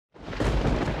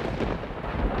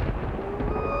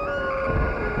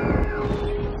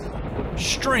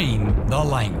stream the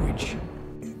language.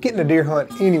 Getting a deer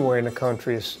hunt anywhere in the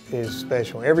country is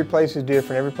special. Every place is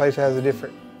different. Every place has a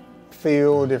different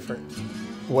feel, a different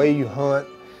way you hunt.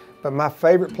 But my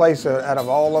favorite place out of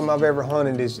all of them I've ever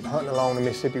hunted is hunting along the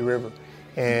Mississippi River.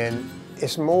 And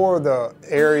it's more the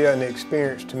area and the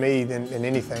experience to me than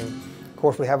anything. Of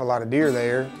course, we have a lot of deer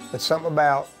there, but something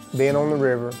about being on the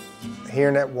river,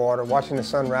 hearing that water, watching the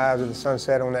sunrise or the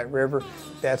sunset on that river,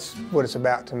 that's what it's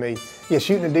about to me. Yeah,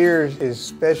 shooting a deer is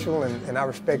special, and I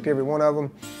respect every one of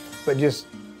them, but just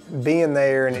being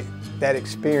there and that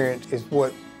experience is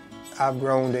what I've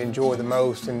grown to enjoy the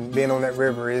most, and being on that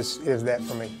river is that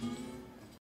for me.